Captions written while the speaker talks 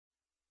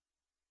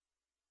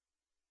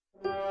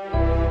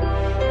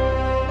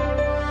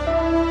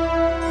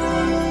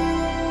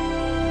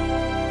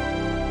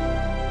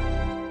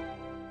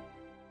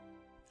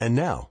And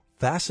now,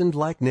 Fastened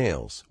Like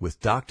Nails with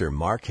Dr.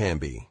 Mark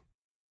Hamby.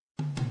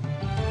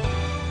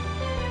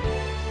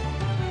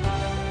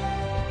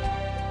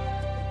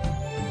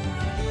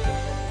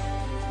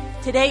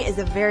 Today is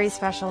a very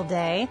special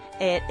day.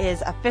 It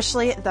is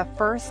officially the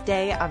first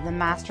day of the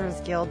Masters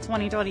Guild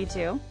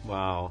 2022.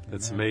 Wow,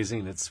 that's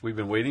amazing. We've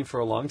been waiting for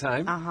a long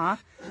time.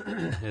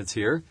 It's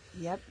here.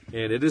 Yep.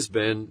 And it has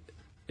been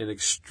an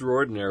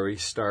extraordinary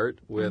start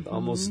with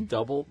almost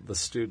double the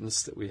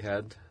students that we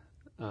had.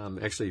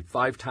 Actually,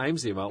 5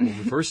 times the amount when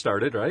we first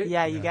started, right?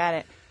 Yeah, you got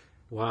it.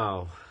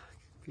 Wow.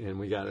 And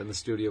we got in the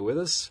studio with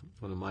us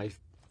one of my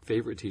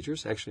favorite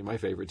teachers, actually my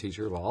favorite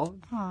teacher of all,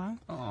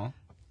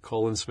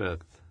 Colin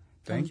Smith.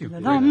 Thank you.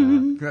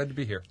 Glad to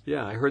be here.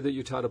 Yeah, I heard that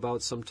you taught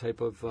about some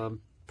type of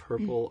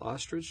purple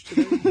ostrich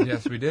today.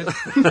 Yes, we did.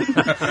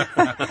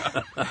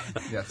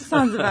 Yes.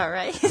 Sounds about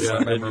right.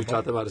 Yeah, and you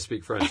taught them how to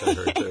speak French, I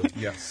heard, too.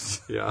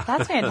 Yes. Yeah.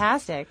 That's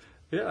fantastic.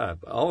 Yeah,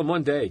 all in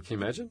one day. Can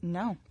you imagine?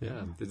 No.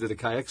 Yeah, they did a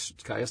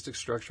chiastic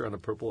structure on a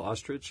purple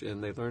ostrich,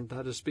 and they learned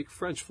how to speak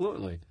French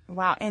fluently.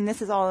 Wow, and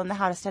this is all in the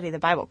How to Study the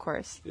Bible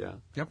course. Yeah.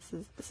 Yep.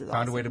 This is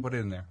Found awesome. a way to put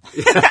it in there.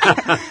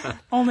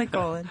 Only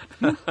Colin.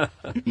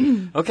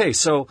 Okay,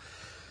 so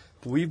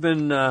we've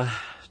been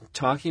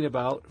talking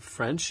about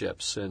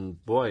friendships,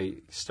 and boy,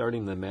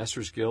 starting the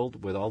Masters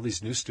Guild with all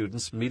these new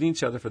students, meeting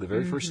each other for the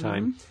very first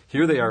time.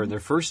 Here they are in their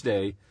first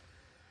day.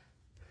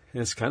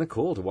 And it's kind of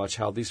cool to watch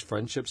how these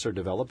friendships are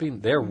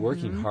developing. They're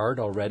working hard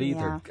already.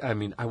 Yeah.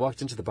 I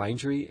walked into the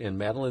bindery, and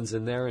Madeline's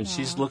in there, and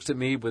she's looked at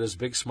me with this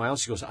big smile.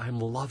 She goes,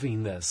 I'm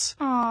loving this.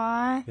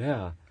 Aww.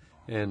 Yeah.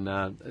 And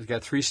I've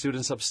got 3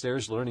 students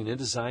upstairs learning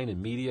InDesign and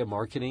media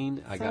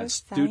marketing. I got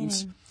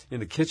students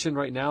in the kitchen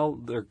right now.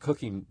 They're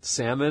cooking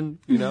salmon,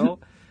 you know.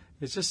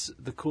 It's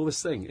just the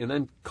coolest thing. And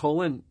then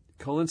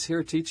Colin's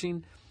here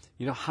teaching,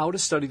 how to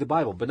study the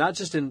Bible. But not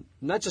just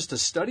to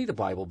study the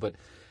Bible, but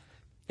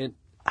in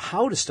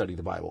how to study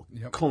the Bible.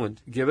 Yep. Colin,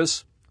 give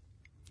us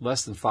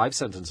less than 5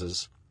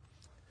 sentences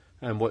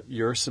on what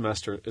your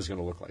semester is going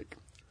to look like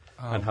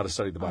on how to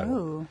study the Bible.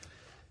 Ooh.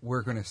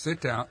 We're going to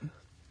sit down.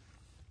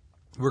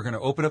 We're going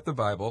to open up the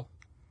Bible.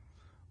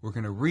 We're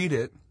going to read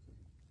it.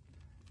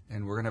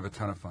 And we're going to have a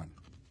ton of fun.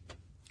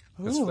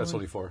 That's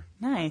only 4.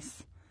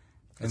 Nice.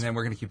 And then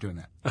we're going to keep doing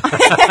that.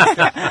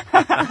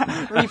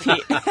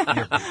 Repeat.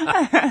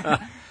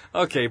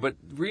 Okay, but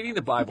reading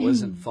the Bible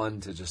isn't fun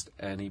to just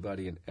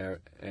anybody and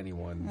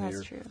anyone.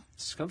 That's true.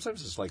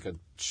 Sometimes it's like a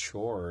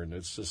chore, and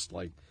it's just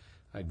like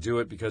I do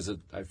it because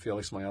I feel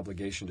like it's my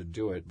obligation to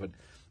do it. But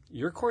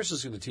your course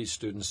is going to teach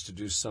students to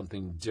do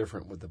something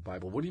different with the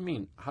Bible. What do you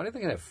mean? How do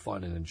they have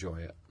fun and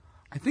enjoy it?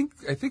 I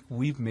think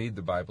we've made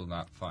the Bible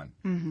not fun.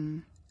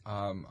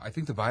 I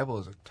think the Bible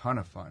is a ton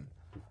of fun.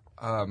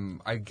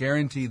 I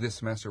guarantee this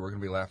semester we're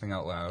going to be laughing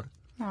out loud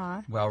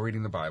while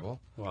reading the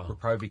Bible. Wow. We'll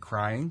probably be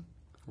crying.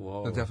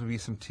 Whoa. There'll definitely be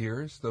some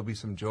tears. There'll be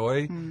some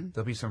joy.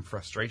 There'll be some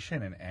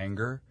frustration and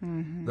anger.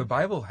 The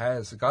Bible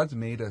God's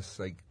made us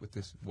with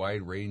this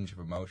wide range of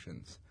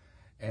emotions.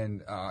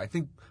 And I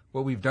think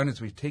what we've done is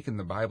we've taken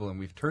the Bible and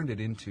we've turned it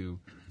into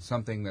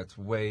something that's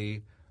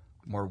way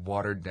more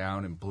watered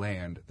down and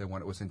bland than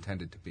what it was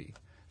intended to be.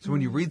 So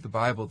when you read the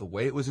Bible the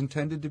way it was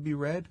intended to be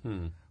read,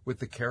 with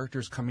the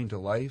characters coming to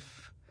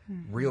life,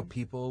 real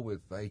people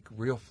with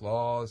real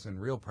flaws and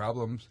real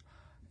problems,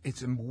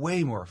 it's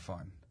way more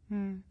fun.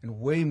 And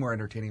way more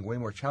entertaining, way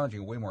more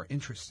challenging, way more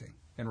interesting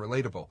and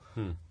relatable.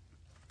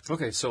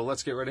 Okay, so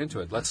let's get right into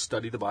it. Let's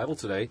study the Bible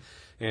today,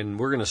 and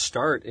we're going to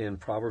start in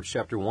Proverbs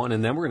chapter 1,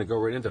 and then we're going to go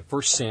right into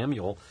 1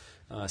 Samuel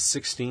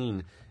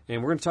 16,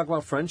 and we're going to talk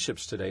about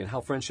friendships today and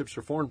how friendships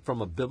are formed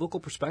from a biblical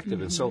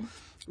perspective. And so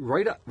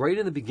right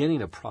in the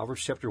beginning of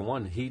Proverbs chapter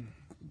 1,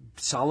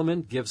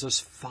 Solomon gives us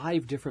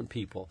 5 different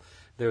people.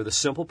 They're the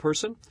simple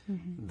person,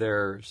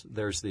 there's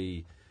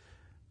the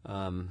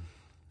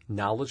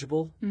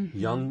knowledgeable,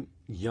 young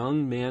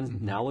man,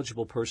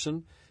 knowledgeable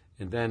person.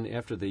 And then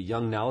after the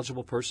young,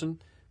 knowledgeable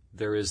person,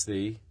 there is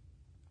the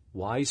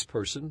wise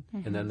person.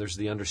 And then there's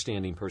the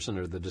understanding person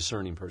or the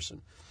discerning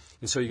person.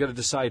 And so you got to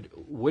decide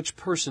which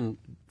person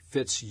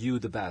fits you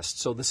the best.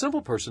 So the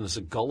simple person is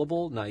a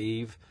gullible,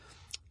 naive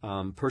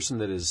person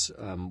that is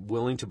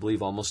willing to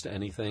believe almost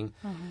anything,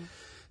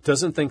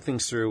 doesn't think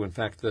things through. In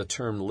fact, the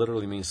term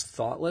literally means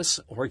thoughtless,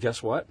 or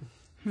guess what?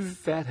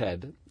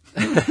 Fathead.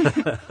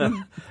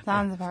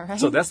 Sounds about right.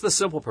 So that's the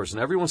simple person.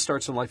 Everyone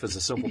starts in life as a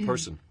simple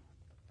person.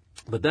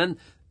 But then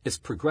it's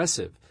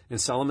progressive.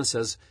 And Solomon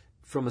says,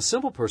 from a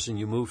simple person,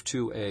 you move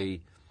to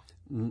a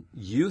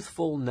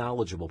youthful,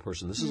 knowledgeable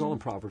person. This is all in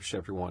Proverbs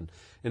chapter 1.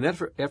 And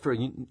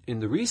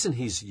the reason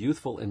he's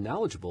youthful and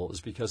knowledgeable is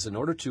because in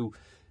order to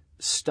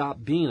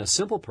stop being a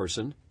simple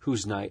person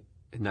who's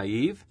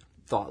naive,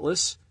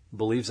 thoughtless,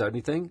 believes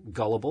anything,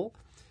 gullible,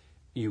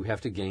 you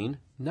have to gain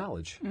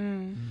knowledge.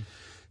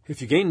 If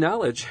you gain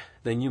knowledge,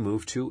 then you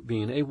move to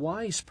being a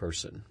wise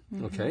person,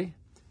 okay?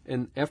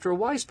 And after a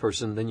wise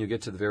person, then you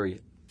get to the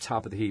very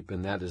top of the heap,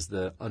 and that is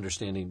the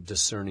understanding,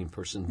 discerning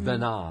person,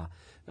 Binah.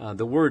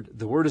 The word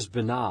is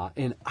Binah,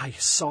 and I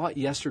saw it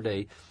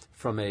yesterday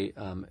from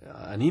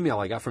an email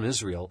I got from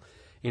Israel,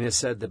 And it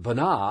said that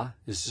banah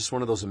is just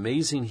one of those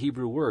amazing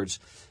Hebrew words,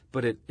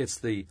 but it's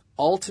the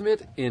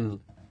ultimate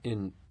in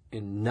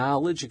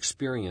knowledge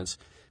experience,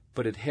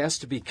 but it has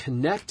to be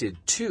connected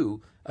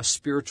to a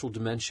spiritual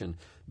dimension.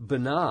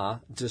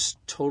 Banah, just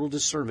total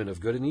discernment of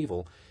good and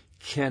evil,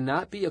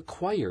 cannot be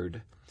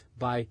acquired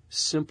by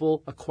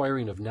simple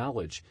acquiring of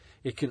knowledge.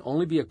 It can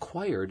only be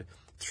acquired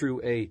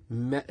through a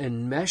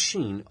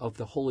enmeshing of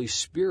the Holy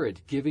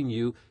Spirit, giving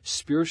you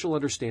spiritual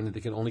understanding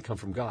that can only come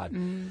from God.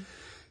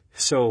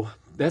 So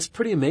that's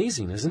pretty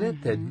amazing, isn't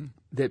it?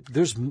 That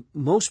there's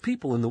most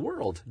people in the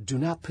world do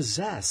not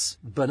possess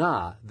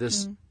banah,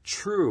 this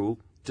true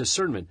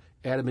discernment.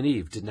 Adam and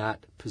Eve did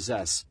not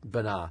possess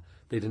banah.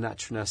 They did not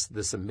possess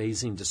this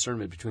amazing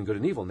discernment between good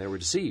and evil, and they were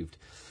deceived.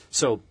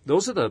 So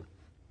those are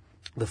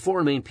the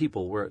four main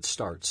people where it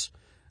starts.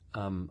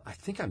 I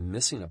think I'm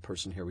missing a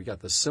person here. We got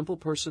the simple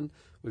person,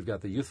 we've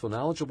got the youthful,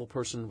 knowledgeable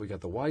person, we've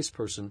got the wise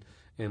person,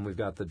 and we've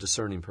got the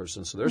discerning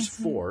person. So there's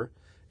four.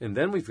 And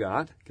then we've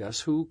got, guess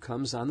who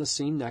comes on the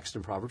scene next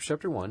in Proverbs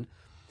chapter 1?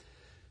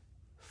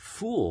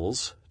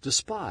 Fools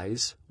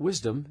despise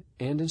wisdom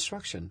and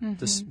instruction,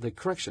 the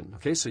correction.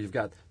 Okay, so you've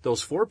got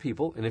those four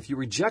people, and if you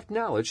reject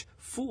knowledge,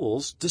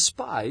 fools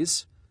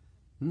despise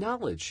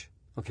knowledge.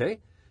 Okay?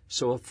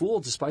 So a fool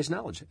despises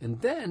knowledge. And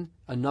then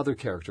another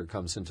character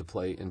comes into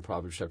play in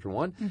Proverbs chapter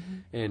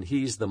 1, and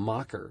he's the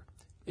mocker.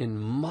 And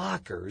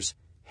mockers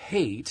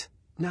hate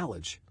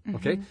knowledge.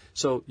 Okay?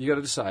 So you got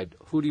to decide,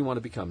 who do you want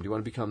to become? Do you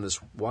want to become this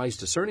wise,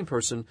 discerning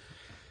person,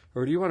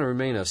 or do you want to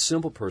remain a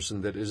simple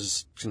person that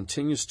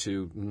continues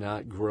to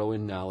not grow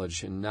in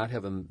knowledge and not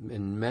have an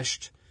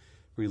enmeshed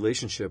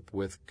relationship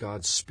with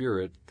God's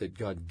Spirit, that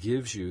God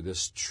gives you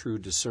this true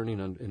discerning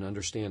and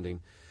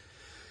understanding?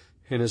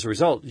 And as a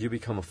result, you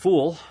become a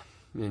fool,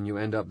 and you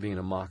end up being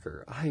a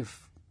mocker.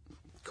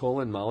 Cole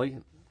and Molly,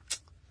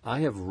 I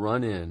have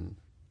run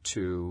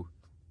into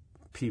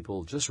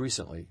people just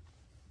recently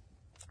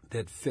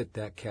that fit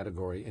that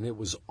category, and it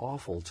was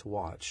awful to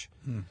watch.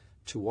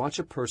 To watch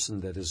a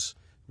person that has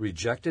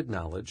rejected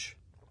knowledge,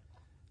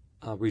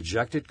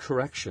 rejected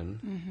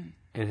correction,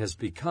 and has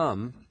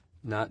become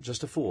not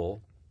just a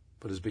fool,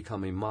 but has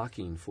become a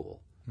mocking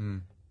fool.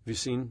 Have you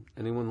seen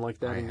anyone like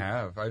that? I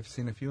have. I've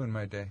seen a few in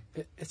my day.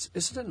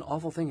 Isn't it an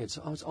awful thing? It's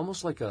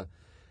almost like a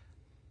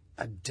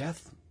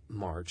death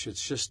march.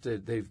 It's just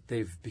that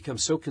they've become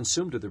so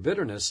consumed with their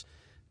bitterness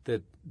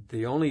that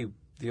the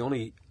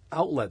only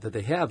outlet that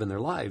they have in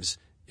their lives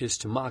is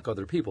to mock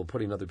other people,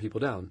 putting other people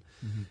down.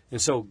 And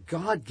so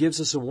God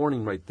gives us a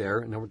warning right there.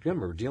 And now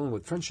remember, we're dealing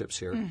with friendships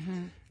here.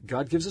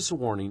 God gives us a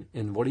warning,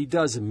 and what he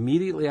does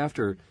immediately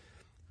after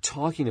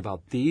talking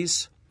about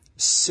these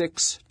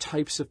 6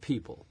 types of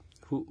people,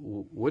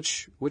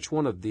 which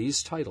one of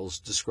these titles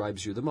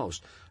describes you the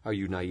most? Are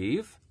you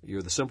naive?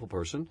 You're the simple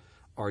person.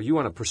 Are you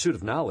on a pursuit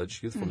of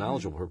knowledge, youthful,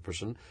 knowledgeable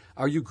person?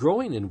 Are you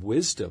growing in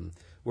wisdom,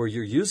 where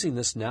you're using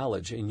this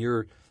knowledge and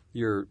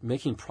you're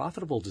making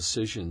profitable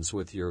decisions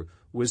with your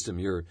wisdom?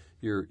 You're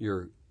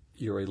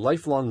a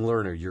lifelong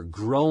learner. You're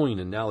growing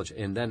in knowledge.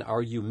 And then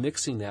are you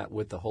mixing that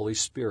with the Holy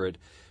Spirit,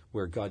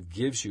 where God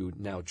gives you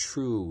now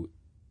true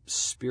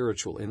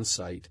spiritual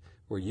insight,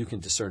 where you can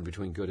discern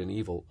between good and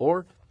evil?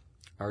 Or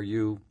are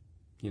you,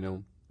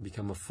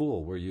 become a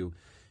fool, where you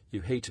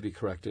hate to be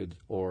corrected?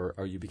 Or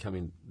are you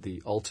becoming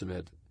the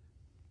ultimate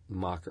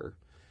mocker?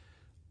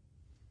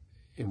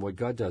 And what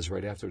God does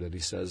right after that, he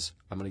says,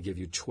 I'm going to give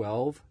you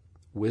 12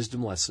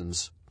 wisdom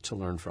lessons to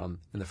learn from.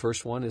 And the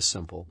first one is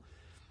simple.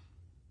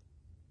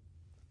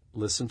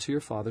 Listen to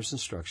your father's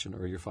instruction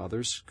or your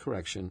father's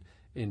correction,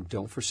 and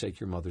don't forsake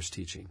your mother's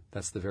teaching.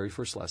 That's the very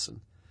first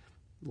lesson.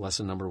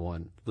 Lesson number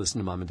 1, listen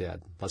to mom and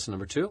dad. Lesson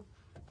number 2,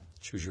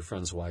 choose your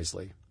friends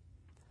wisely.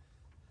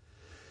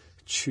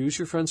 Choose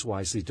your friends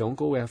wisely. Don't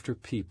go after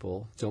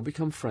people. Don't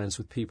become friends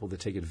with people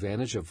that take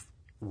advantage of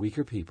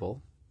weaker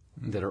people,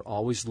 that are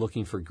always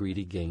looking for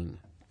greedy gain.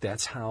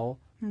 That's how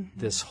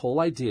this whole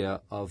idea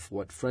of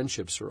what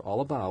friendships are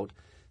all about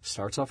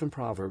starts off in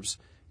Proverbs,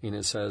 and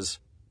it says,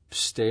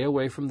 stay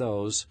away from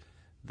those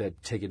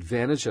that take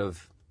advantage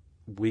of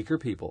weaker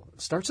people.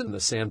 It starts in the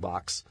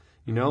sandbox.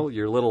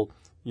 Your little,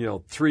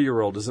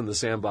 3-year-old is in the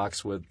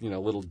sandbox with,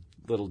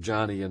 little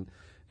Johnny, and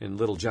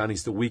little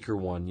Johnny's the weaker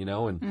one,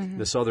 and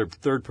this other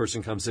third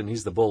person comes in,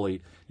 he's the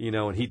bully,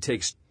 and he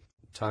takes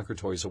Tonker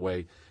toys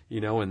away,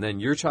 and then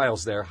your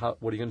child's there. What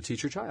are you going to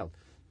teach your child?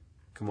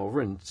 Come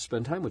over and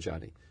spend time with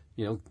Johnny.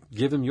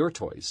 Give him your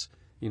toys.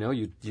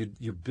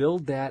 You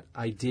build that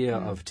idea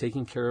of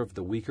taking care of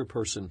the weaker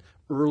person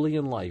early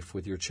in life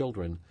with your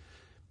children.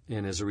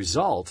 And as a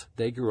result,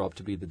 they grew up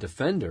to be the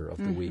defender of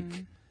the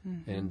weak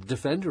and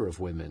defender of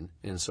women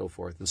and so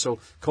forth. And so,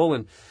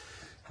 Colin,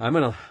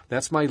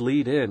 that's my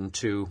lead in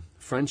to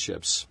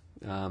friendships.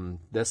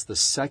 That's the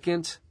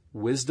second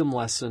wisdom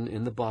lesson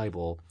in the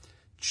Bible.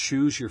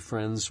 Choose your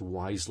friends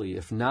wisely.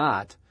 If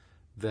not,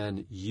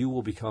 then you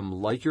will become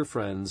like your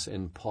friends.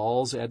 And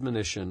Paul's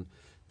admonition,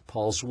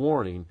 Paul's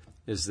warning,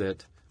 is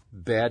that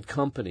bad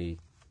company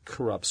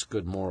corrupts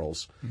good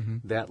morals.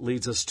 That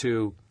leads us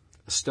to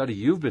a study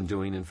you've been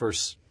doing in 1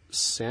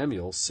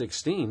 Samuel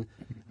 16,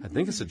 I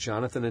think it's a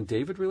Jonathan and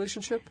David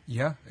relationship.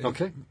 Yeah.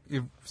 Okay.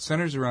 It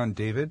centers around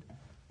David,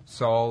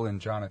 Saul,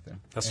 and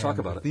Jonathan. Let's talk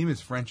about the it. The theme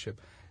is friendship.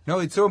 No,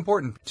 it's so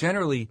important.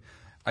 Generally,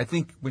 I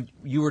think when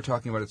you were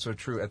talking about it, so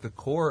true. At the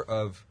core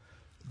of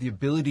the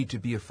ability to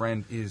be a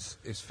friend is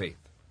faith,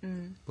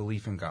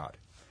 belief in God.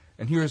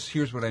 And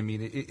here's what I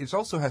mean. It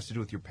also has to do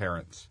with your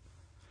parents.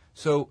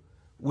 So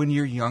when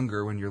you're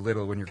younger, when you're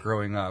little, when you're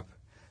growing up,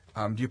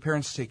 do your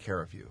parents take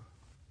care of you?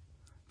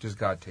 Does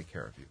God take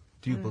care of you?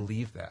 Do you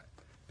believe that?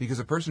 Because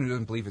a person who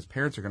doesn't believe his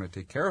parents are going to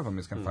take care of him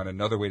is going to find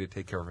another way to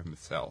take care of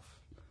himself.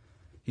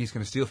 He's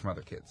going to steal from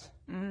other kids.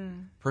 A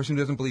person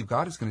who doesn't believe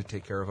God is going to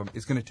take care of him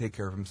is going to take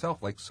care of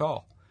himself, like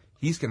Saul.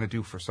 He's going to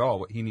do for Saul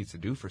what he needs to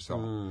do for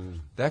Saul.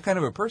 That kind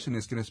of a person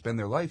is going to spend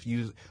their life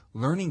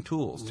learning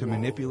tools to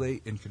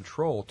manipulate and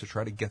control to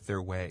try to get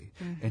their way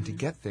and to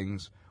get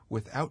things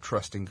without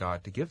trusting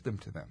God to give them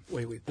to them.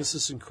 Wait. This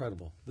is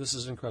incredible. This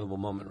is an incredible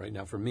moment right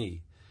now for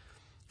me.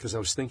 Because I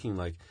was thinking,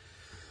 like,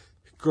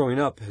 growing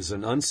up as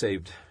an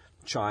unsaved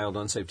child,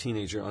 unsaved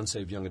teenager,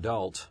 unsaved young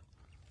adult,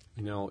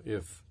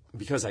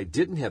 because I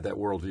didn't have that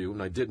worldview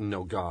and I didn't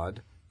know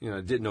God,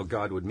 I didn't know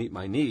God would meet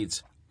my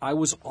needs, I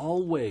was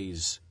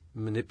always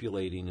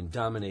manipulating and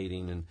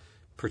dominating and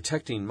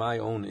protecting my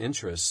own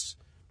interests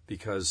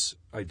because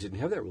I didn't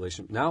have that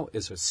relationship. Now,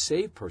 as a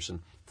saved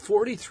person,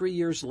 43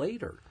 years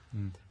later,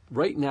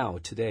 right now,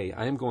 today,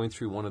 I am going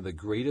through one of the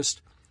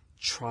greatest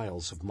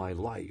trials of my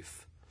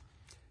life.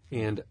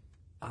 And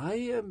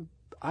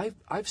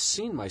I've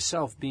seen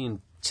myself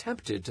being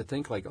tempted to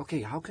think like,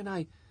 okay, how can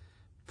I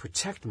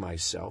protect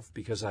myself?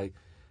 Because I'm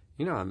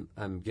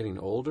getting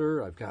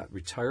older. I've got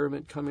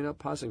retirement coming up,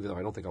 possibly, though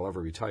I don't think I'll ever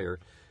retire.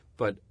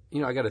 But,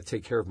 I got to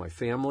take care of my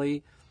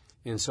family.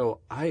 And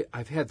so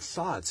I've had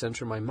thoughts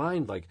enter my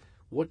mind like,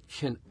 what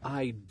can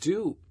I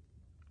do?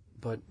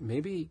 But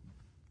maybe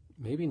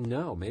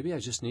no. Maybe I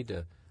just need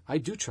to, I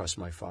do trust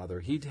my Father.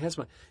 He has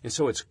my, and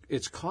so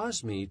it's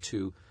caused me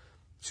to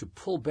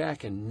pull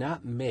back and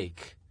not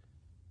make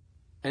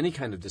any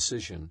kind of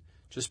decision.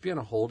 Just be on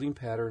a holding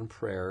pattern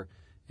prayer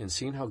and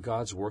seeing how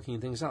God's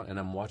working things out. And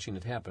I'm watching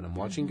it happen. I'm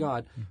watching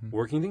God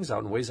working things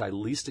out in ways I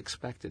least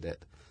expected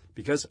it.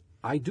 Because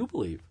I do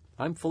believe,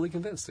 I'm fully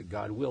convinced that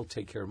God will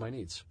take care of my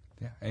needs.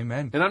 Yeah,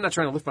 amen. And I'm not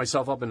trying to lift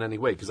myself up in any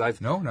way, because I've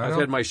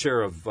had my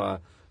share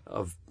of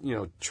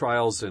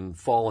trials and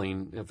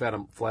falling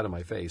flat on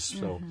my face.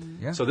 So,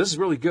 so this is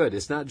really good.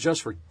 It's not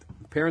just for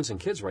parents and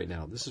kids right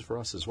now. This is for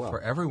us as well.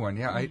 For everyone,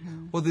 yeah.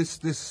 Well,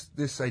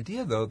 this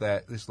idea though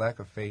that this lack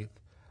of faith,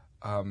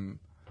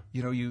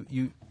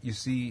 you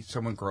see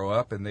someone grow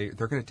up and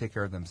they're going to take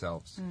care of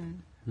themselves.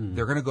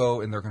 They're going to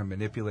go and they're going to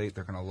manipulate.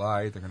 They're going to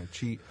lie. They're going to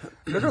cheat.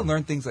 They're going to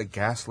learn things like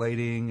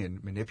gaslighting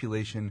and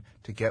manipulation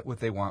to get what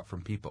they want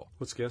from people.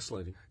 What's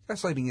gaslighting?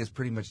 Gaslighting is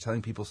pretty much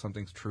telling people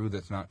something's true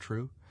that's not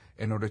true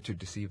in order to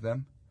deceive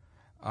them.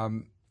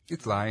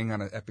 It's lying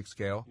on an epic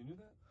scale. You knew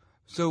that?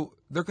 So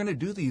they're going to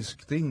do these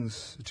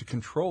things to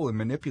control and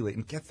manipulate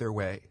and get their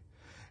way.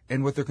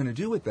 And what they're going to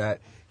do with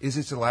that is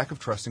it's a lack of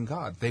trust in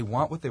God. They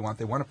want what they want.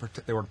 They want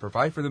to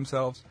provide for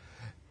themselves.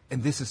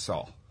 And this is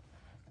Saul.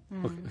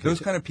 Okay. Those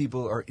kind of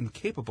people are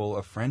incapable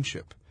of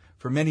friendship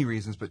for many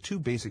reasons, but two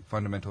basic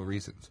fundamental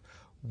reasons.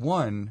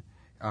 One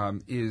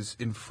is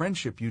in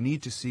friendship, you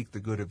need to seek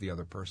the good of the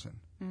other person.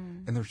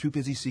 And they're too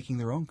busy seeking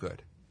their own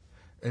good.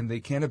 And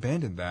they can't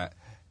abandon that.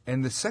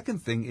 And the second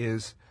thing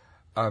is,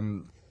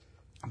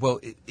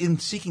 in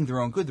seeking their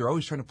own good, they're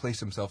always trying to place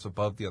themselves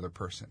above the other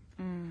person.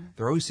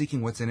 They're always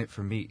seeking what's in it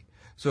for me.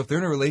 So if they're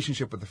in a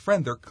relationship with a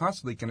friend, they're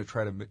constantly going to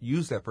try to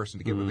use that person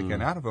to get what they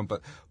can out of them,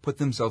 but put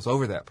themselves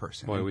over that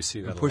person. Boy, we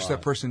see that and push a lot.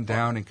 that person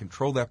down and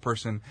control that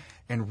person.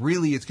 And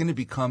really, it's going to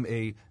become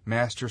a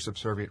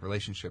master-subservient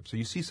relationship. So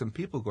you see some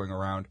people going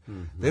around,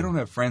 they don't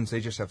have friends, they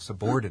just have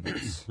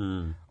subordinates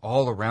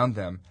all around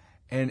them.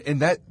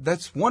 And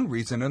that's one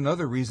reason.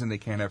 Another reason they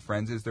can't have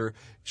friends is they're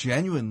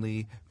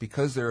genuinely,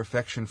 because their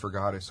affection for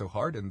God is so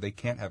hardened, they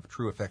can't have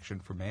true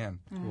affection for man.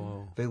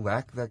 Whoa. They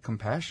lack that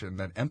compassion,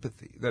 that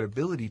empathy, that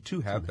ability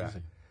to have that.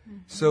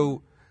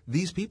 So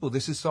these people,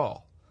 this is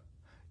Saul.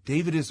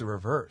 David is the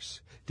reverse.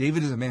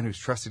 David is a man who's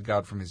trusted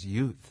God from his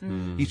youth.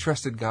 He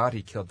trusted God.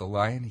 He killed the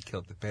lion. He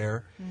killed the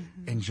bear.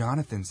 And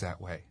Jonathan's that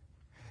way.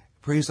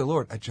 Praise the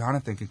Lord. A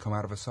Jonathan can come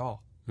out of a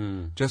Saul.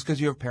 Just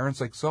because you have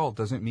parents like Saul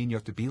doesn't mean you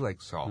have to be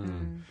like Saul.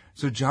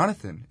 So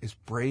Jonathan is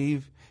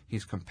brave,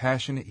 he's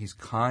compassionate, he's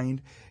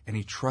kind, and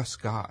he trusts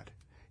God.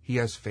 He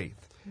has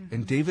faith.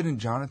 And David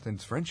and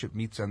Jonathan's friendship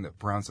meets on the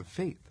grounds of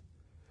faith,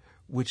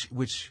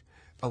 which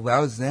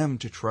allows them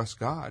to trust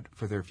God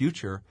for their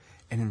future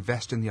and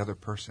invest in the other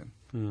person,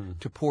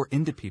 to pour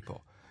into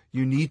people.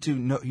 You need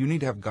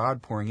to have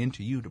God pouring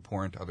into you to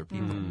pour into other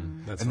people.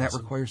 That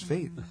requires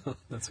faith.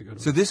 That's a good one.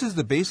 So this is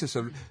the basis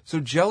of, so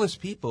jealous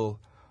people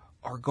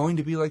are going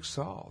to be like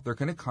Saul. They're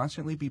going to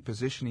constantly be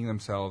positioning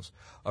themselves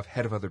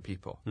ahead of other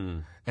people.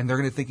 And they're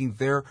going to thinking,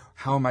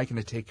 how am I going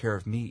to take care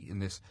of me in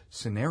this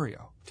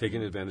scenario?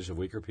 Taking advantage of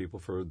weaker people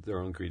for their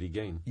own greedy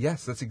gain.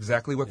 Yes, that's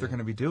exactly what they're going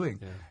to be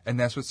doing. And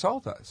that's what Saul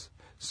does.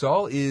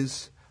 Saul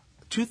is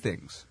two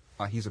things.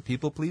 He's a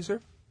people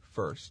pleaser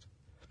first.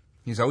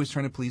 He's always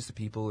trying to please the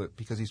people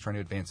because he's trying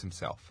to advance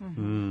himself.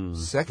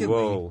 Secondly,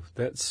 Whoa,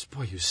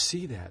 you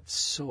see that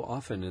so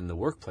often in the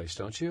workplace,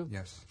 don't you?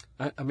 yes,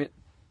 I mean,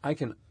 I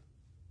can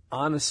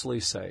honestly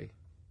say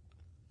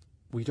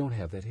we don't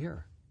have that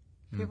here.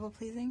 People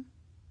pleasing?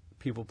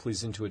 People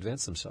pleasing to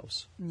advance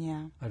themselves.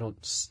 Yeah. No,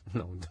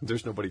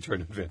 there's nobody trying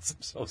to advance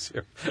themselves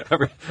here.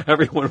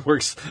 Everyone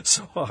works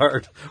so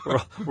hard.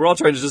 We're all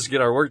trying to just get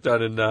our work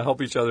done and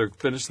help each other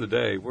finish the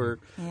day.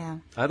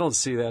 I don't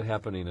see that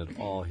happening at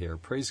all here.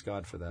 Praise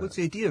God for that. well, it's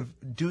the idea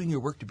of doing your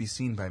work to be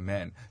seen by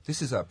men.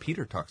 This is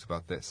Peter talks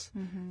about this,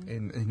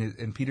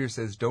 and Peter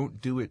says, "Don't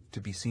do it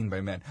to be seen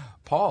by men."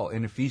 Paul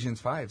in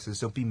Ephesians 5 says,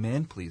 "Don't be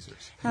man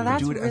pleasers. Now but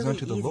that's do it really as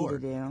unto the easy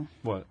Lord." to do.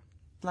 What?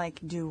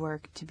 Like, do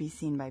work to be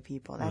seen by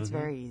people. That's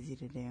very easy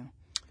to do.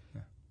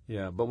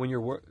 Yeah, but when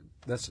you're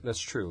that's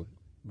true.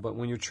 But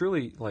when you're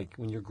truly, like,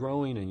 when you're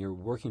growing and you're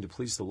working to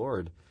please the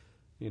Lord,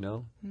 you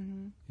know.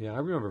 Yeah, I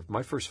remember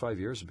my first 5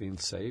 years of being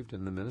saved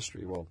in the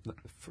ministry. Well,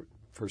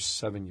 first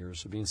 7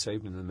 years of being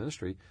saved in the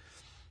ministry,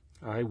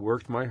 I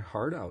worked my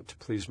heart out to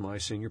please my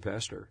senior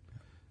pastor,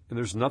 and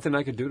there's nothing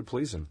I could do to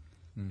please him,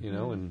 you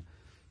know.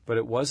 But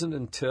it wasn't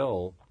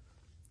until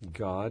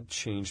God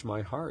changed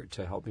my heart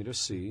to help me to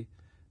see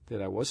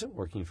that I wasn't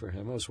working for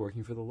him, I was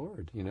working for the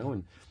Lord, you know,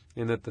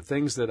 and that the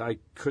things that I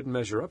couldn't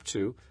measure up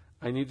to,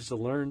 I needed to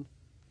learn,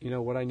 you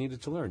know, what I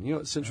needed to learn. You know,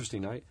 it's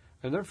interesting. I'll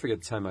never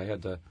forget the time I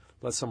had to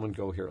let someone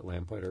go here at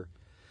Lamplighter,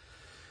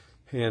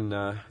 and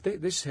they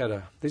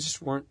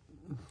just weren't,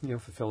 you know,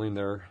 fulfilling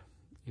their,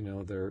 you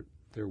know,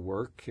 their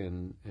work,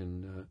 and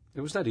it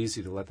was not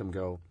easy to let them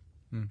go,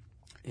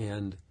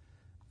 and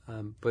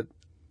but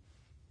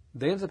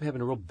they ended up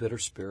having a real bitter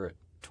spirit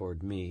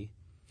toward me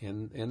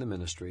and the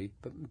ministry,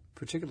 but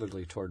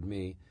particularly toward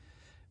me.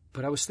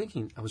 But I was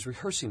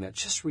rehearsing that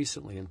just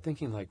recently and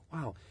thinking, like,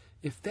 wow,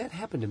 if that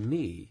happened to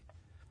me,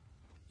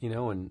 you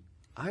know, and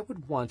I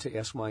would want to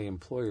ask my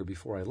employer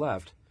before I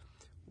left,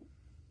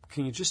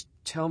 can you just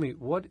tell me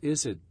what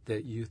is it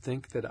that you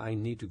think that I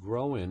need to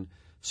grow in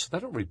so that I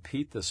don't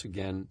repeat this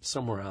again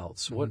somewhere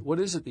else? What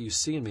is it that you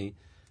see in me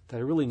that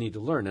I really need to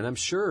learn? And I'm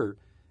sure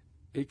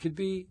it could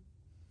be,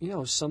 you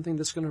know, something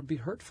that's going to be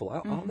hurtful.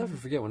 I'll never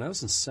forget when I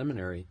was in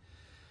seminary,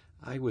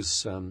 I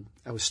was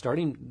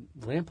starting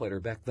Lamplighter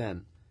back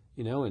then,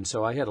 you know, and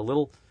so I had a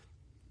little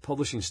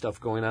publishing stuff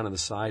going on the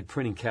side,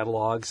 printing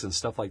catalogs and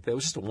stuff like that. It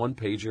was just a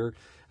one-pager.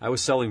 I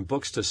was selling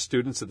books to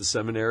students at the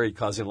seminary,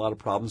 causing a lot of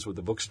problems with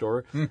the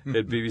bookstore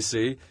at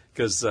BBC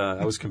because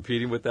I was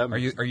competing with them. Are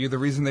you the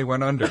reason they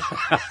went under?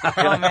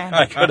 Oh, man.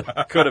 I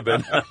could have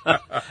been.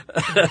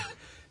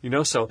 You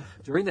know, so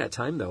during that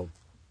time, though,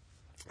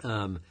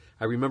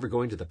 I remember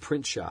going to the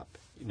print shop,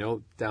 you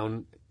know,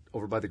 down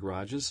over by the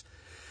garages,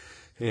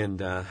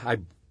 and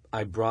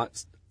I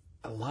brought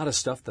a lot of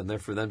stuff down there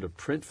for them to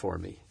print for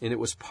me. And it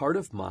was part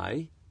of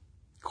my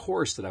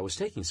course that I was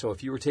taking. So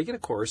if you were taking a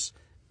course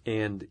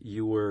and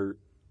you were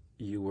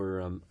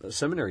a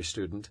seminary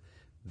student,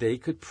 they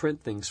could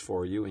print things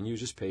for you, and you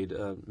just paid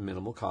a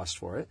minimal cost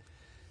for it.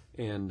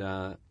 And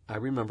I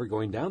remember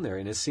going down there,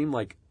 and it seemed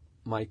like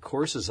my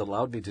courses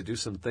allowed me to do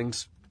some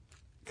things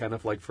kind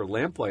of like for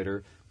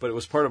Lamplighter, but it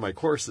was part of my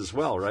course as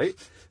well, right?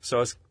 So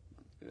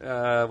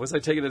was I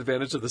taking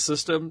advantage of the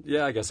system?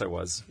 Yeah, I guess I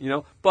was, you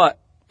know. But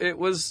it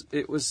was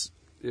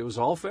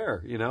all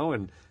fair, you know,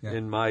 and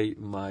my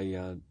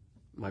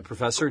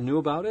professor knew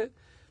about it.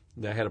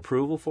 I had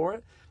approval for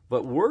it.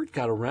 But word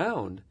got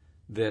around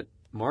that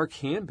Mark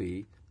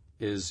Hanby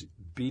is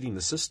beating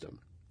the system.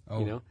 Oh.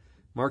 You know,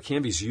 Mark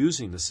Hanby's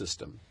using the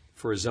system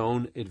for his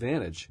own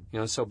advantage. You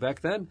know, so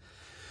back then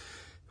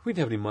we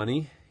didn't have any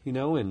money. You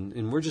know,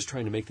 and we're just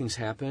trying to make things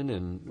happen,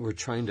 and we're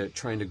trying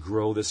to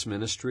grow this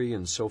ministry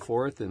and so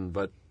forth.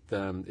 But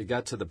it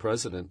got to the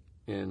president,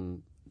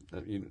 and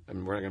we're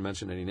not going to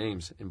mention any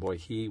names. And boy,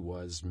 he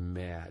was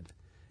mad,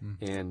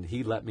 and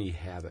he let me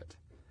have it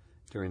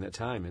during that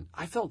time. And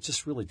I felt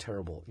just really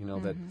terrible, you know,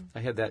 that I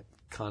had that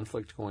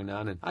conflict going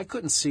on, and I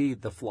couldn't see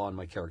the flaw in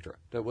my character.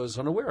 I was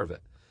unaware of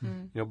it,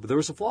 you know. But there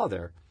was a flaw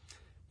there.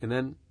 And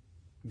then,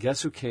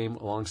 guess who came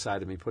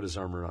alongside of me, put his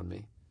arm around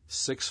me?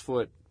 6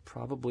 foot,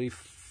 probably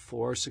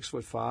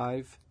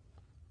 6'5".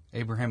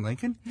 Abraham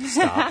Lincoln?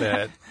 Stop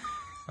it.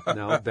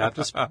 No,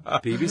 Baptist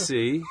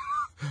BBC.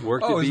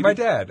 Worked at it's my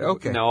dad.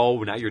 Okay.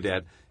 No, not your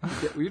dad.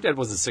 Your dad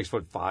wasn't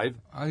 6'5".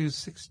 He was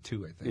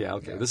 6'2", I think. Yeah,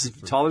 okay. This is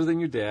taller than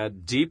your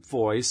dad, deep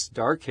voice,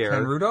 dark hair.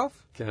 Ken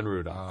Rudolph? Ken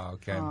Rudolph. Oh,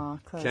 Ken. Aw,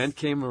 close. Ken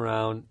came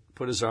around,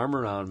 put his arm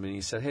around me, and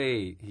he said,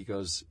 hey, he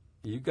goes,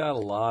 you got a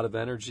lot of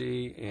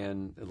energy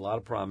and a lot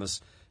of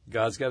promise.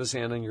 God's got his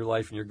hand on your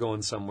life, and you're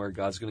going somewhere.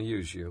 God's going to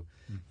use you.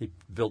 He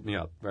built me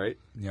up, right?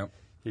 Yep.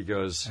 He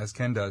goes, as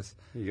Ken does.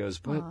 He goes,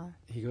 but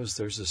he goes,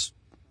 there's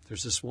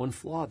this one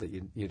flaw that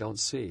you don't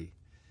see.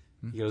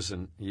 He goes,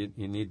 and you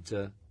need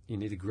to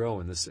grow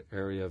in this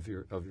area of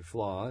your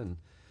flaw. And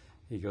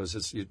he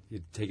goes, you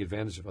take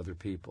advantage of other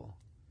people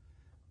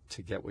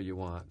to get what you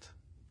want.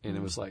 And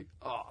it was like,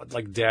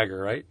 like dagger,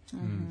 right?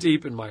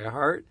 Deep in my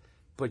heart.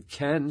 But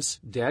Ken's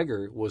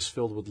dagger was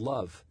filled with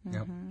love.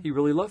 Yep. He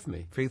really loved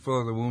me. Faithful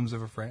are the wombs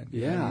of a friend.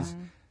 Yeah.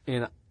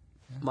 And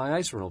my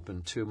eyes were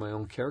open to my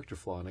own character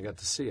flaw, and I got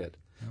to see it.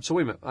 So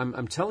wait a minute.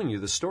 I'm telling you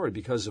the story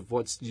because of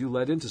you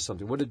led into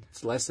something. What did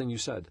the last thing you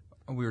said?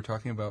 We were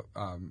talking about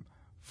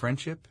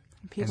friendship,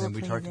 People and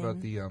then we talked pleasing.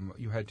 about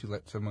the you had to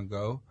let someone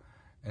go,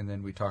 and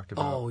then we talked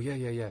about Oh,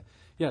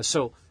 yeah.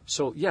 So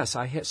yes,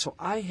 I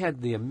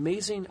had the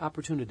amazing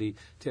opportunity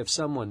to have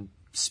someone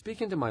speak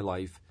into my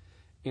life,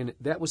 and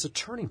that was a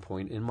turning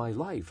point in my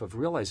life of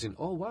realizing,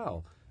 oh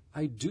wow,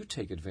 I do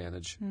take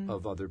advantage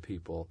of other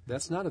people.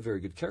 That's not a very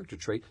good character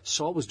trait.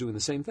 Saul was doing the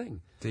same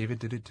thing. David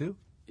did it too.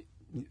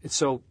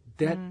 So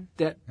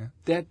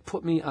that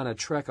put me on a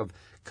track of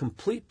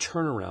complete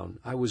turnaround.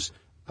 I was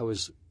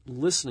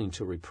listening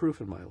to reproof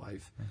in my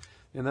life,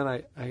 and then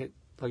I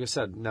like I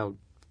said, now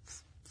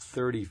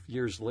 30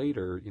 years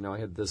later, I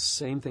had the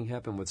same thing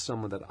happen with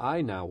someone that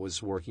I now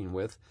was working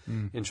with,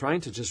 and trying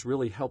to just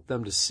really help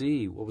them to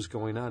see what was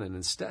going on, and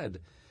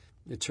instead,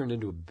 it turned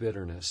into a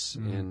bitterness,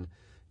 and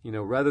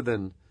rather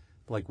than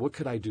like what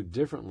could I do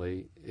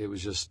differently, it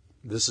was just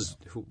this is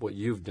what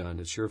you've done.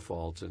 It's your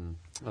fault, and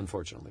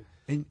unfortunately.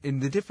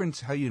 And the difference,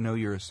 how you know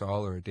you're a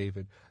Saul or a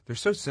David, they're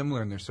so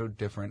similar and they're so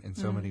different in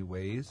so many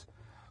ways.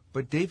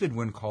 But David,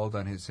 when called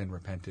on his sin,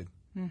 repented,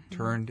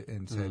 turned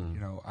and said,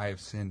 I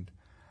have sinned.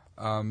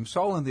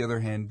 Saul, on the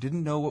other hand,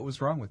 didn't know what was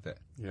wrong with it.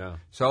 Yeah.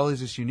 Saul is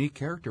this unique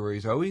character where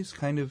he's always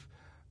kind of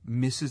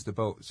misses the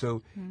boat.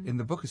 So in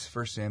the book of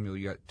 1 Samuel,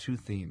 you got two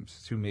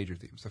major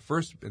themes. The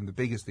first and the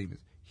biggest theme is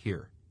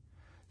hear.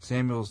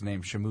 Samuel's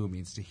name, Shamu,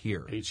 means to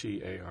hear.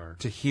 Hear.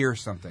 To hear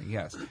something,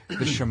 yes.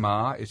 The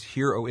Shema is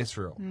hear, O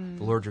Israel.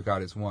 The Lord your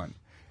God is one.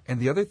 And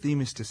the other theme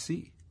is to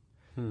see.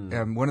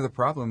 One of the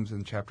problems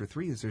in chapter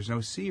 3 is there's no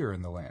seer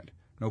in the land,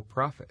 no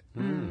prophet.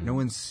 No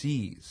one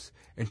sees.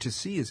 And to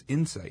see is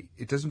insight.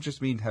 It doesn't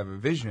just mean to have a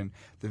vision.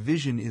 The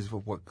vision is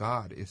what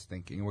God is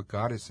thinking, what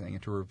God is saying,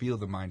 and to reveal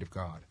the mind of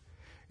God.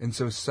 And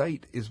so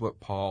sight is what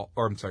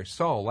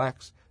Saul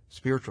lacks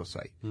spiritual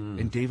sight.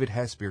 And David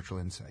has spiritual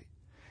insight.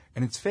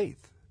 And it's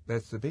faith.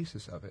 That's the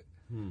basis of it.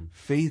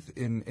 Faith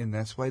and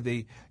that's why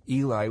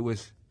Eli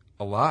was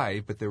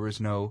alive, but there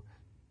was no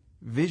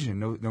vision,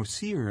 no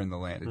seer in the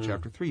land in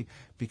chapter 3,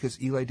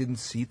 because Eli didn't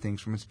see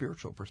things from a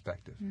spiritual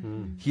perspective.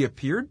 He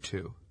appeared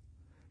to,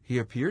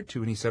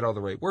 and he said all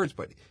the right words,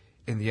 but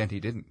in the end he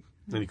didn't.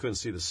 And he couldn't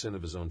see the sin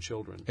of his own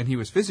children. And he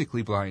was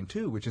physically blind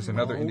too, which is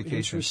another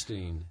indication.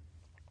 Interesting.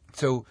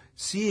 So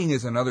seeing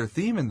is another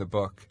theme in the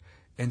book.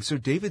 And so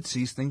David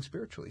sees things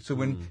spiritually. So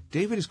when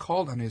David is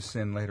called on his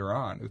sin later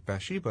on with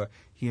Bathsheba,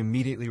 he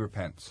immediately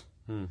repents.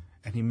 And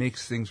he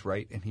makes things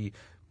right, and he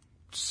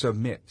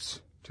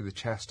submits to the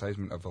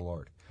chastisement of the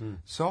Lord.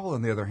 Saul,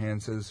 on the other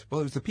hand, says, well,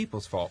 it was the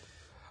people's fault.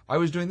 I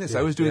was doing this,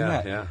 I was doing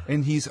that. Yeah.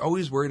 And he's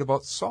always worried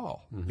about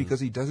Saul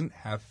because he doesn't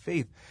have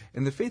faith.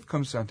 And the faith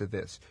comes down to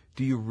this.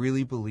 Do you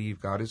really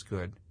believe God is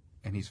good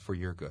and he's for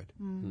your good?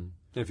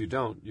 If you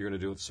don't, you're going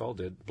to do what Saul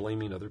did,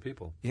 blaming other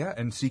people. Yeah,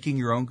 and seeking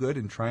your own good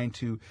and trying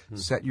to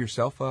set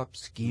yourself up,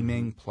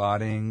 scheming,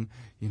 plotting,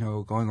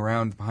 going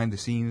around behind the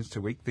scenes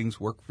to make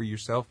things work for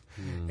yourself.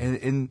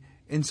 And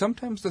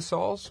sometimes the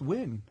Sauls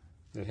win.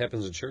 It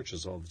happens in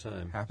churches all the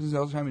time. Happens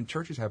all the time in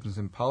churches, happens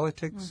in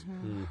politics.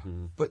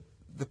 But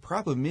the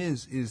problem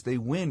is they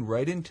win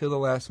right until the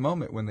last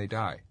moment when they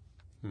die.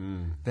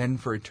 Then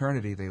for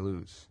eternity they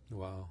lose.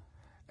 Wow.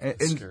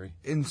 That's scary.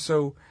 And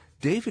so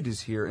David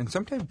is here, and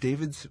sometimes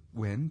David's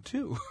win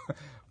too.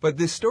 But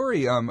this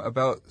story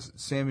about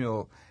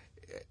Samuel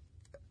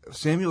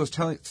is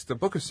telling, the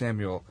book of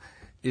Samuel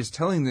is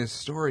telling this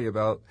story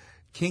about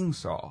King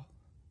Saul.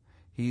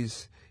 He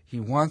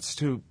wants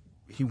to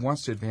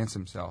advance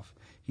himself.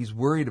 He's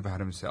worried about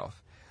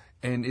himself.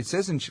 And it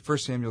says in 1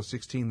 Samuel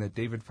 16 that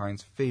David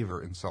finds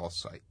favor in Saul's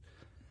sight.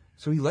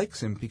 So he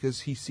likes him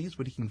because he sees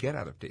what he can get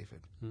out of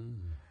David.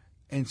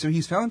 And so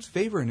he's found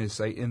favor in his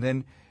sight, and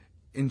then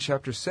in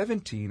chapter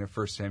 17 of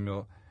 1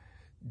 Samuel,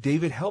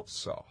 David helps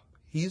Saul.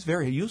 He's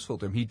very useful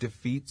to him. He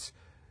defeats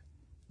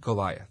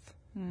Goliath.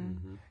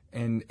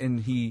 And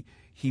he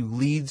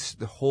leads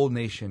the whole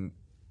nation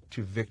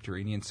to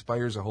victory, and he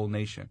inspires a whole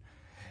nation.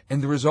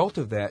 And the result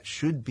of that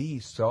should be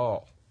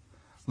Saul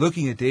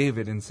looking at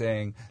David and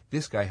saying,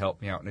 this guy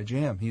helped me out in a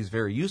jam. He's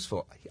very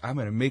useful. I'm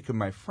going to make him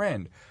my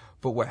friend.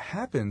 But what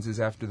happens is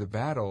after the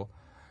battle,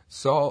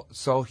 Saul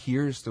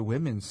hears the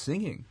women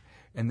singing.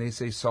 And they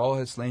say, Saul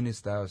has slain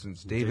his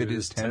thousands, David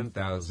is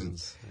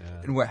 10,000.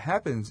 Yeah. And what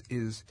happens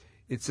is,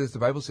 the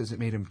Bible says it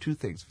made him two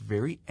things,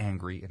 very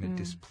angry, and it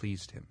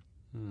displeased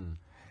him.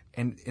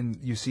 And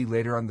you see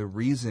later on the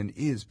reason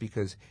is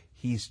because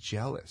he's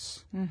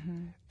jealous.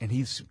 And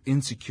he's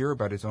insecure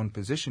about his own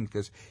position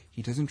because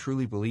he doesn't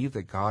truly believe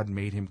that God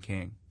made him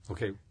king.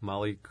 Okay,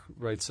 Molly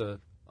writes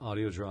a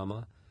audio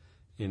drama,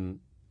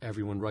 and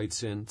everyone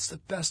writes in, it's the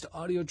best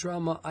audio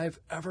drama I've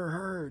ever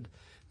heard.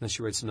 And then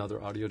she writes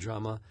another audio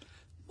drama.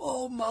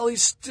 Oh,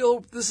 Molly's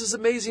this is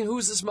amazing.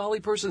 Who's this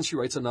Molly person? She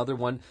writes another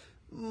one.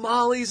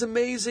 Molly's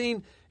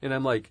amazing. And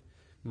I'm like,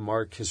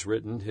 Mark has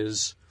written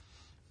his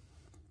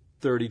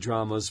 30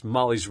 dramas.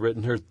 Molly's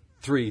written her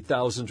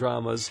 3,000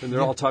 dramas, and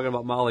they're all talking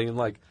about Molly, and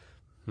like,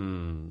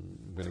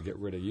 I'm going to get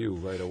rid of you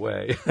right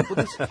away.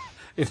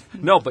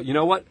 No, but you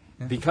know what?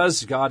 Yeah.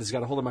 Because God has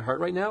got a hold of my heart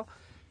right now,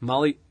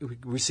 Molly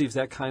receives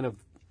that kind of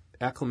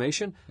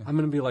acclamation. Yeah. I'm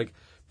going to be like,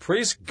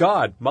 praise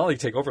God, Molly,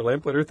 take over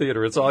Lamplighter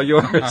Theater. It's all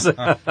yours.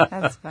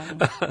 That's funny.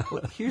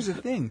 Well, here's the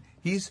thing.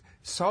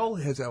 Saul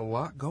has a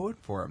lot going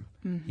for him.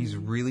 Mm-hmm. He's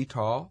really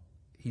tall.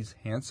 He's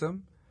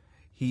handsome.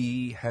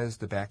 He has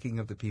the backing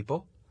of the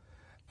people.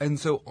 And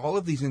so all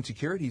of these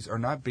insecurities are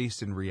not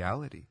based in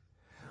reality.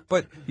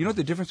 But you know what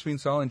the difference between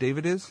Saul and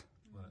David is?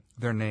 What?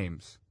 Their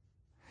names.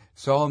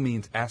 Saul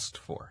means asked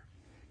for.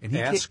 And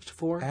asked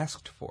for?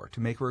 Asked for, to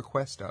make a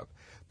request of.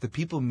 The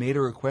people made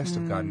a request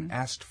of God and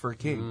asked for a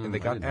king, and they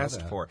got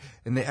asked for.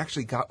 And they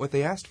actually got what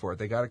they asked for.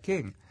 They got a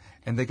king.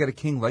 And they got a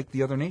king like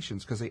the other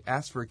nations, because they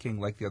asked for a king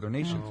like the other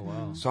nations. Oh,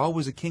 wow. Saul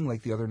was a king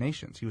like the other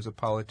nations. He was a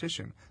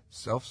politician,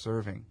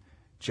 self-serving,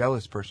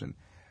 jealous person.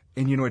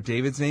 And you know what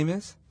David's name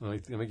is?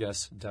 Let me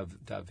guess.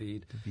 David.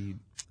 David.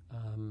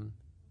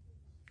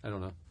 I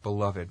don't know.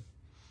 Beloved.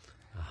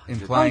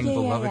 Implying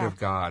beloved of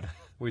God.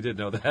 We did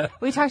know that.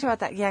 We talked about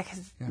that,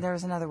 because there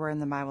was another word in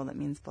the Bible that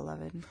means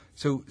beloved.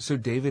 So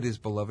David is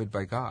beloved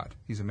by God.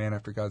 He's a man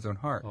after God's own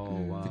heart. Oh,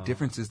 wow. The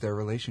difference is their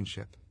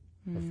relationship.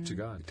 To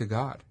God. To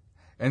God.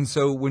 And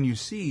so when you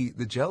see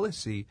the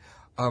jealousy,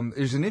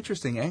 there's an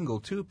interesting angle,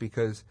 too,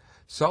 because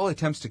Saul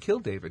attempts to kill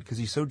David because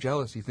he's so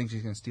jealous he thinks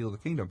he's going to steal the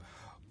kingdom.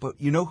 But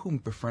you know who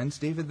befriends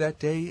David that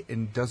day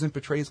and doesn't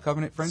betray his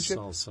covenant friendship?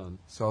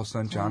 Saul's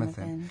son,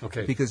 Jonathan.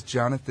 Okay. Because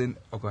Jonathan...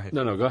 Oh, go ahead.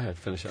 No, go ahead.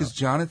 Finish up. Because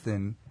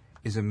Jonathan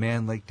is a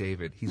man like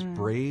David. He's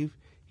brave,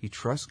 he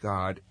trusts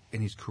God,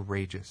 and he's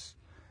courageous.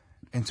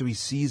 And so he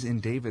sees in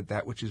David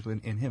that which is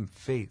in him,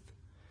 faith.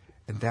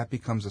 And that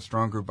becomes a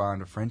stronger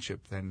bond of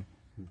friendship than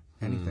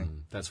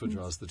anything. That's what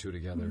draws the two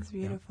together. It's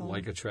beautiful.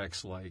 Like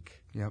attracts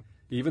like. Yep.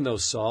 Even though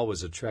Saul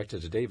was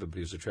attracted to David, but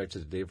he was attracted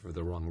to David for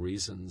the wrong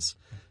reasons.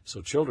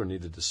 So children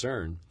need to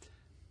discern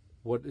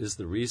what is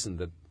the reason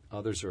that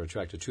others are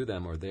attracted to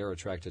them or they're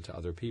attracted to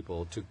other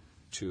people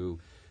to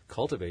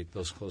cultivate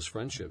those close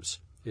friendships.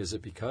 Is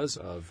it because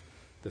of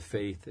the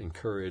faith and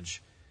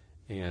courage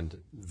and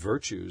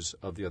virtues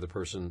of the other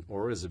person,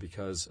 or is it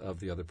because of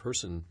the other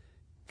person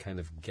kind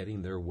of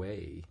getting their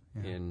way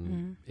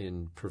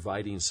in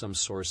providing some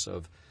source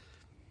of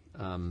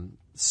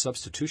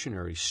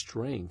substitutionary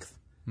strength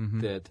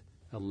that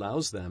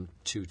allows them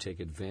to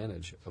take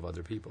advantage of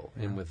other people?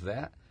 And with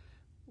that,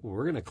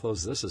 we're going to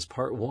close this as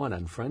part 1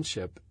 on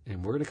friendship,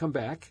 and we're going to come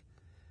back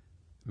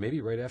maybe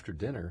right after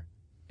dinner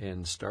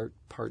and start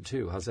part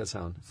 2. How's that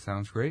sound?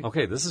 Sounds great.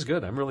 Okay, this is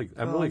good. I'm really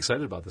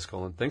excited about this,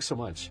 Colin. Thanks so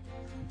much.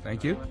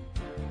 Thank you.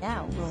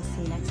 Yeah, we'll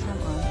see you next time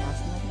on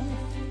Fastened Like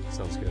Nails.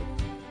 Sounds good.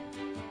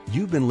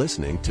 You've been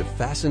listening to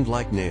Fastened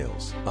Like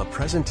Nails, a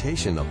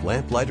presentation of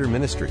Lamplighter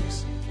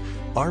Ministries.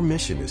 Our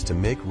mission is to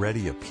make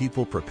ready a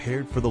people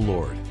prepared for the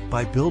Lord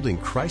by building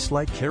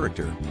Christ-like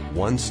character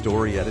one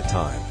story at a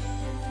time.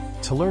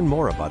 To learn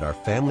more about our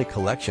family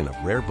collection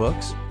of rare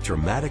books,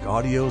 dramatic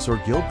audios, or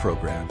guild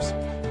programs,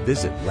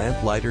 visit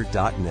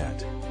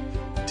lamplighter.net.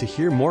 To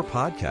hear more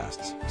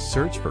podcasts,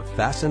 search for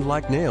Fastened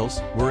Like Nails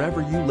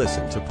wherever you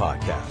listen to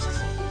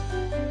podcasts.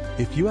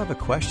 If you have a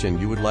question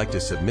you would like to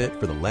submit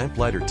for the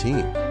Lamplighter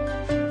team,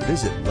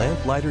 visit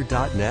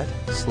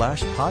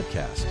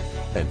lamplighter.net/podcast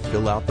and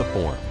fill out the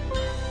form.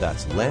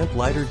 That's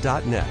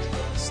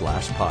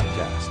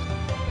lamplighter.net/podcast.